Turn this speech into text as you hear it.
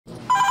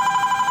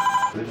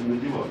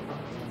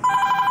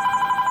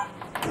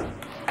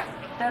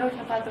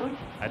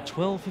At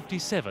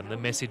 12:57, the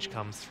message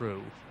comes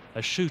through, a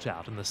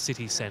shootout in the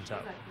city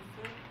centre.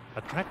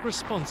 A crack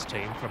response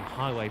team from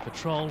Highway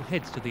Patrol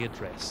heads to the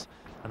address,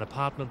 an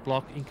apartment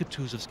block in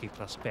Kutuzovsky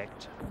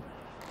Prospect.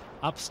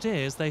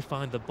 Upstairs, they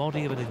find the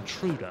body of an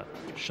intruder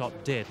shot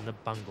dead in a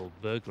bungled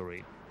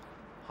burglary.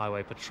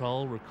 Highway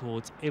Patrol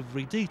records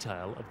every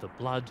detail of the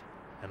blood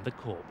and the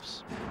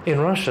corpse. In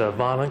Russia,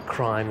 violent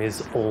crime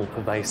is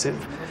all-pervasive.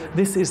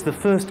 This is the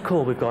first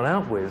call we've gone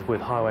out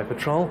with Highway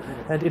Patrol,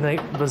 and in a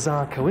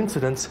bizarre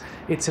coincidence,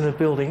 it's in a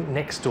building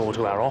next door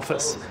to our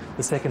office,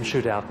 the second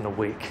shootout in a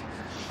week.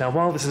 Now,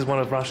 while this is one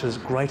of Russia's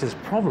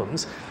greatest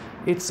problems,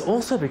 it's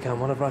also become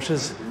one of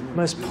Russia's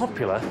most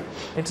popular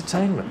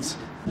entertainments.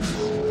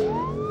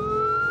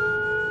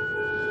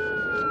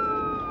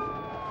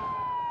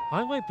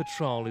 Highway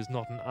Patrol is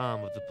not an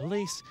arm of the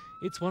police,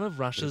 it's one of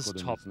Russia's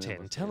top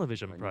 10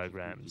 television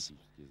programs.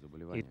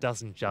 It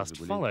doesn't just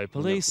follow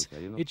police,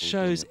 it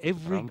shows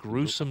every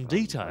gruesome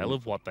detail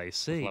of what they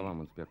see.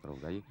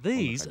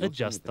 These are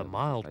just the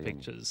mild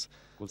pictures.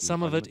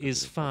 Some of it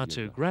is far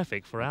too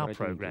graphic for our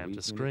program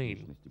to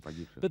screen.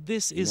 But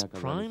this is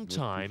prime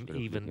time,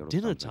 even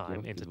dinner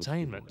time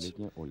entertainment.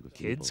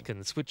 Kids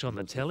can switch on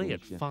the telly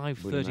at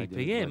 5:30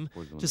 p.m.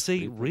 to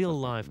see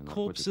real-life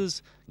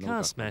corpses,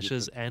 car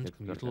smashes and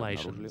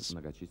mutilations.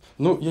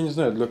 Ну, я не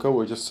знаю, для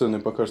кого эти сцены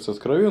покажутся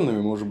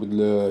откровенными. Может быть,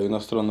 для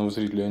иностранного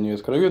зрителя они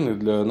откровенны,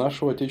 для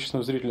нашего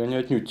отечественного зрителя они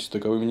отнюдь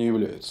таковыми не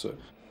являются.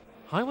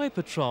 Highway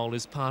Patrol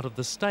is part of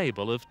the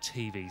stable of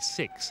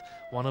TV6,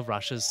 one of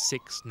Russia's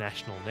 6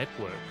 national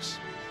networks.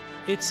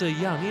 It's a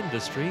young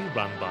industry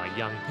run by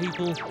young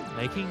people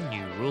making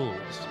new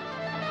rules.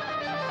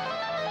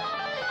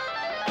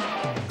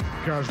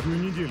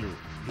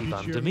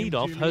 Ivan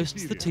Demidov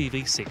hosts the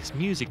TV6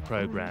 music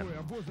program.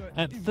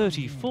 At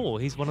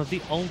 34, he's one of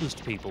the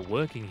oldest people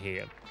working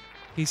here.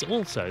 He's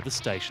also the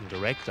station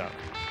director.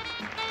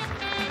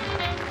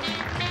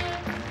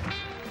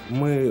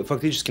 Мы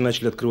фактически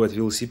начали открывать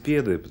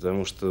велосипеды,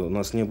 потому что у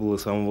нас не было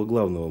самого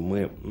главного.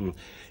 Мы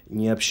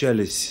не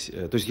общались...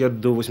 То есть я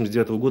до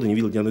 89-го года не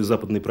видел ни одной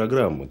западной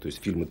программы. То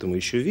есть фильмы-то мы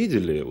еще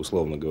видели,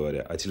 условно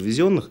говоря. А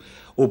телевизионных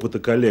опыта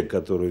коллег,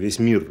 которые весь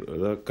мир...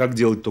 Да, как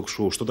делать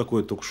ток-шоу, что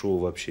такое ток-шоу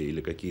вообще,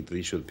 или какие-то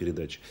еще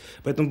передачи.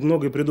 Поэтому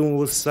многое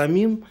придумывалось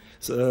самим.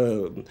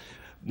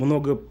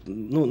 Много,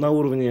 ну, на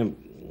уровне,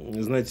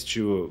 знаете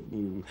чего...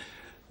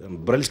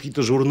 Брались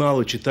какие-то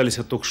журналы, читались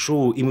о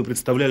ток-шоу, и мы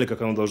представляли,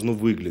 как оно должно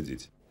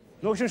выглядеть.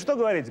 Ну, в общем, что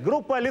говорить?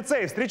 Группа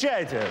 «Лицей»,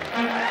 встречайте!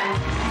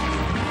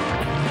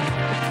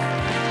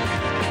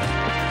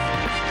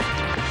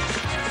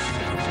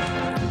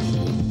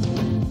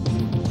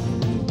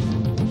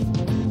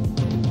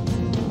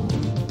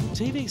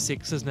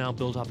 TV6 has now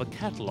built up a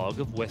catalogue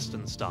of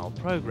Western-style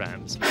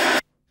programs,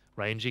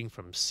 ranging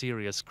from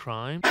serious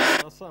crime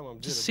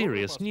to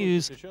serious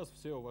news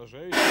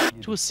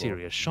to a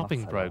serious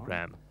shopping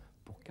program.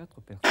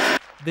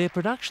 Their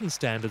production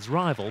standards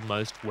rival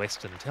most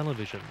Western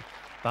television,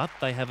 but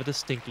they have a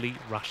distinctly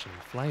Russian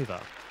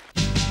flavour.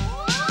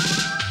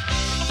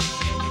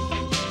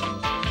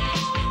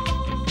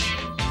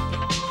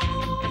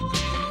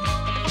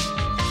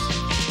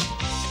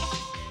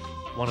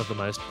 One of the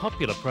most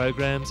popular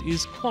programs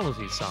is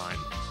Quality Sign,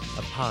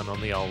 a pun on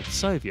the old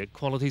Soviet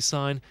quality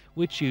sign,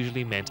 which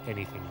usually meant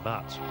anything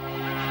but.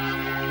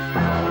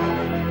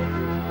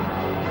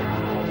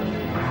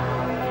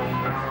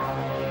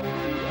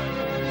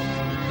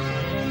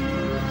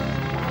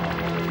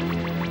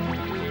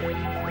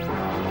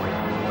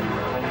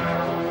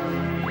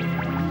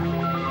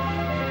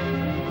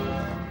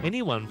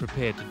 Anyone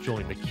prepared to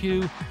join the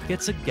queue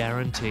gets a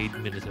guaranteed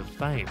minute of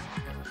fame.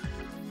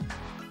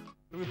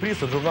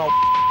 Приз от журнала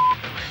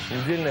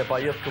 «Недельная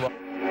поездка».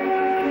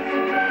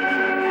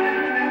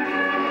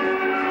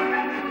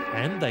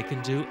 And they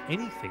can do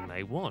anything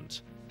they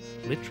want,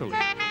 literally.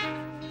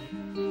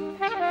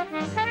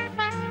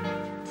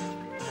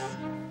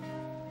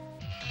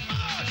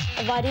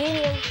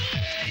 Варенье,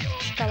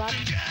 шоколад.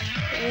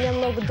 У меня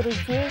много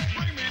друзей.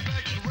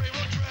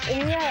 У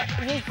меня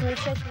есть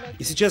замечательная...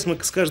 И сейчас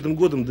мы с каждым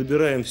годом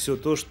добираем все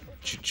то,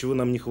 чего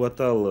нам не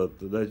хватало,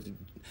 да,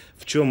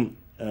 в чем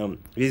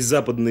весь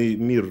западный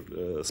мир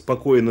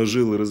спокойно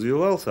жил и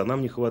развивался, а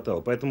нам не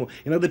хватало. Поэтому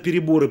иногда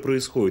переборы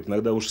происходят,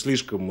 иногда уж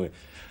слишком мы,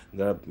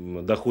 да,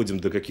 доходим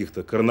до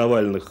каких-то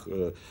карнавальных,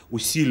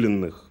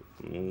 усиленных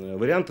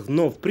вариантов.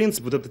 Но, в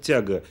принципе, вот эта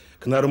тяга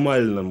к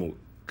нормальному,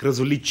 к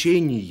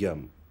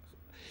развлечениям,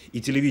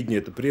 и телевидение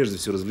 – это прежде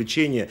всего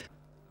развлечение.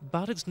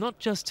 But it's not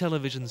just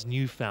television's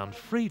newfound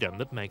freedom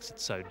that makes it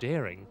so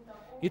daring.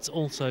 It's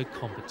also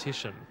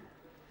competition.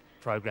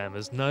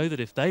 Programmers know that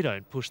if they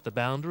don't push the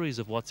boundaries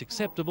of what's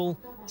acceptable,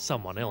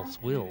 someone else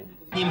will.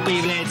 Им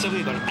появляется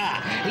выбор.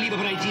 Либо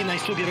пройти на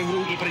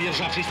суперигру и,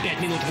 продержавшись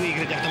 5 минут,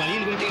 выиграть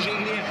автомобиль в этой же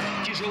игре.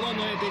 Тяжело,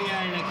 но это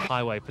реально.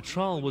 Highway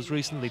Patrol was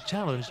recently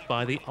challenged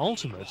by the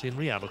ultimate in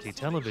reality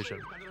television.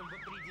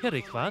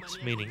 Перехват,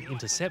 meaning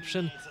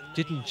interception,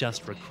 didn't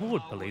just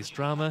record police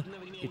drama,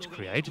 it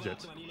created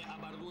it.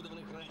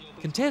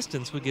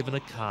 Contestants were given a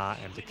car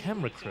and a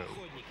camera crew.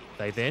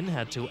 They then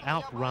had to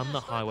outrun the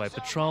highway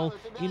patrol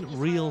in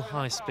real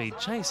high-speed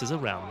chases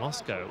around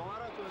Moscow.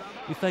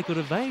 If they could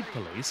evade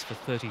police for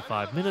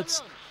 35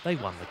 minutes, they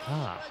won the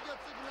car.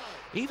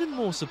 Even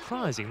more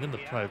surprising than the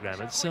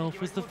program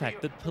itself was the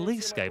fact that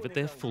police gave it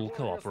their full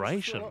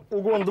cooperation.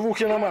 Угон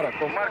двух иномарок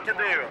по марке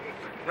Дэвид.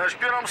 В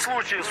первом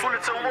случае с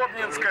улицы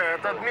Лобнинская,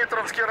 это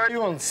Дмитровский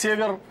район,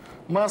 север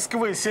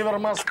Москвы.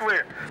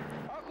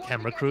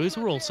 Camera crews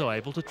were also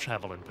able to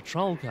travel in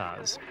patrol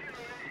cars.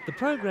 The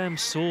program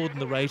soared in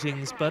the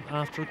ratings, but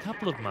after a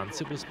couple of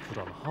months it was put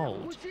on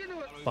hold.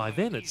 By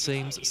then, it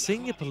seems,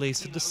 senior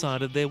police had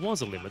decided there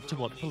was a limit to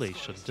what police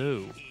should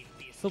do.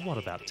 But what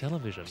about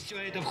television?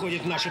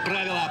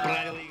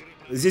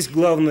 Здесь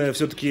главное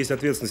все-таки есть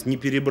ответственность не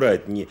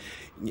перебрать,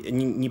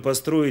 не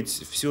построить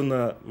все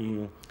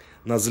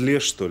на зле,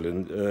 что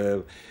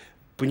ли.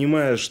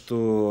 Понимая,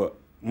 что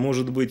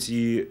может быть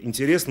и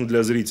интересно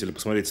для зрителя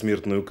посмотреть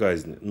смертную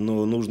казнь,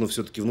 но нужно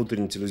все-таки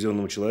внутреннему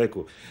телевизионному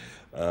человеку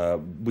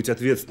быть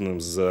ответственным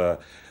за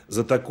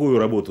такую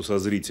работу со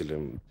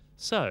зрителем.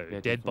 So,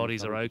 dead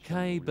bodies are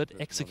okay, but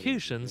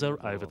executions are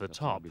over the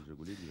top.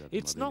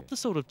 It's not the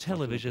sort of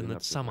television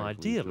that some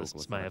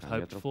idealists may have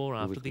hoped for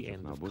after the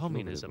end of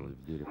communism.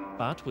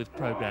 But with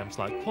programs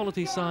like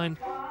Quality Sign,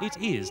 it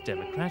is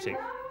democratic.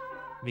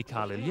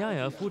 Mikhail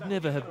Ilyaev would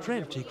never have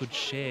dreamt he could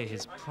share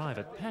his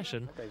private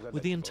passion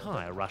with the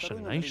entire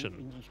Russian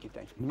nation.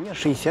 Мне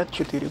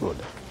 64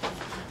 года.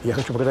 Я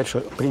хочу показать,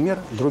 что пример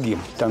другим.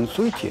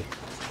 Танцуйте,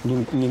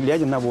 не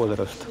глядя на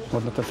возраст.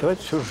 Можно танцевать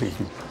всю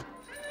жизнь.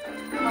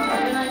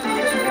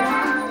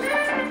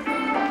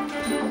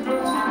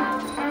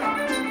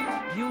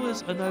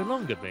 Viewers are no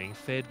longer being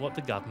fed what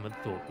the government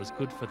thought was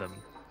good for them.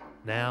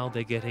 Now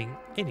they're getting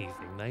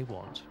anything they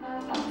want.